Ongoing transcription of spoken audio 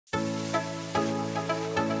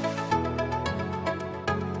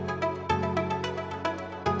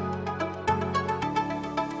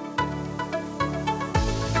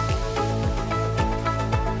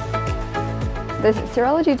The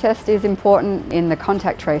serology test is important in the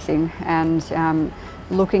contact tracing and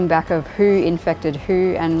looking back of who infected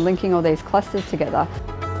who and linking all these clusters together.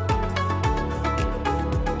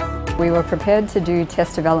 We were prepared to do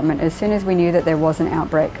test development as soon as we knew that there was an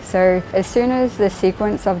outbreak. So as soon as the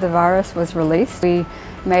sequence of the virus was released, we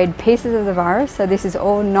made pieces of the virus. So this is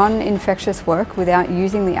all non-infectious work without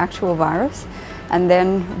using the actual virus, and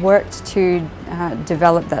then worked to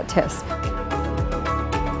develop that test.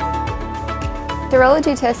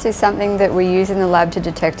 Serology test is something that we use in the lab to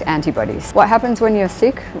detect antibodies. What happens when you're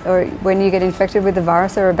sick or when you get infected with a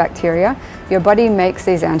virus or a bacteria, your body makes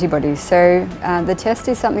these antibodies. So the test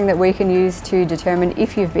is something that we can use to determine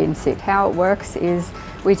if you've been sick. How it works is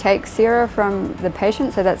we take sera from the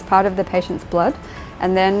patient, so that's part of the patient's blood,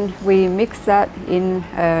 and then we mix that in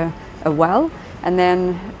a well, and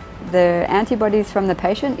then the antibodies from the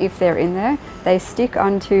patient, if they're in there, they stick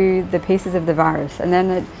onto the pieces of the virus, and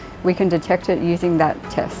then we can detect it using that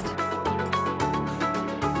test.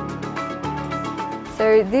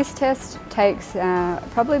 So this test takes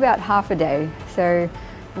probably about half a day. So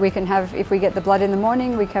we can have, if we get the blood in the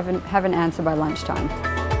morning, we can have an answer by lunchtime.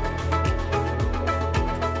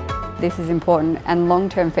 This is important and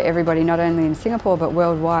long-term for everybody, not only in Singapore but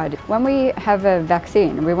worldwide. When we have a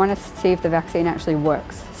vaccine, we want to see if the vaccine actually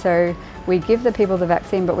works. So we give the people the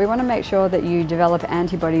vaccine, but we want to make sure that you develop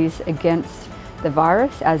antibodies against the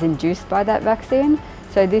virus as induced by that vaccine.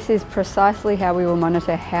 So this is precisely how we will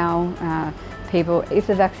monitor how if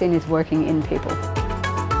the vaccine is working in people.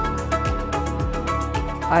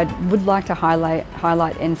 I would like to highlight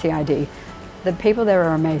NCID. The people there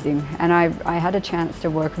are amazing, and I had a chance to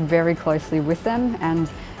work very closely with them, and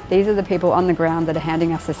these are the people on the ground that are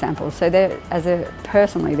handing us the samples. So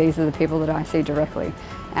personally, these are the people that I see directly.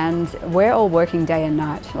 And we're all working day and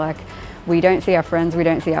night. We don't see our friends, we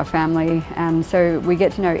don't see our family, and so we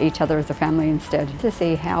get to know each other as a family instead. To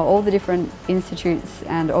see how all the different institutes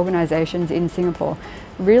and organisations in Singapore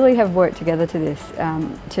really have worked together to this,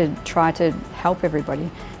 to try to help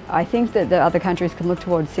everybody. I think that the other countries can look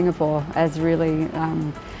towards Singapore as really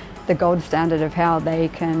the gold standard of how they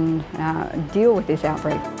can deal with this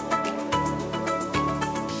outbreak.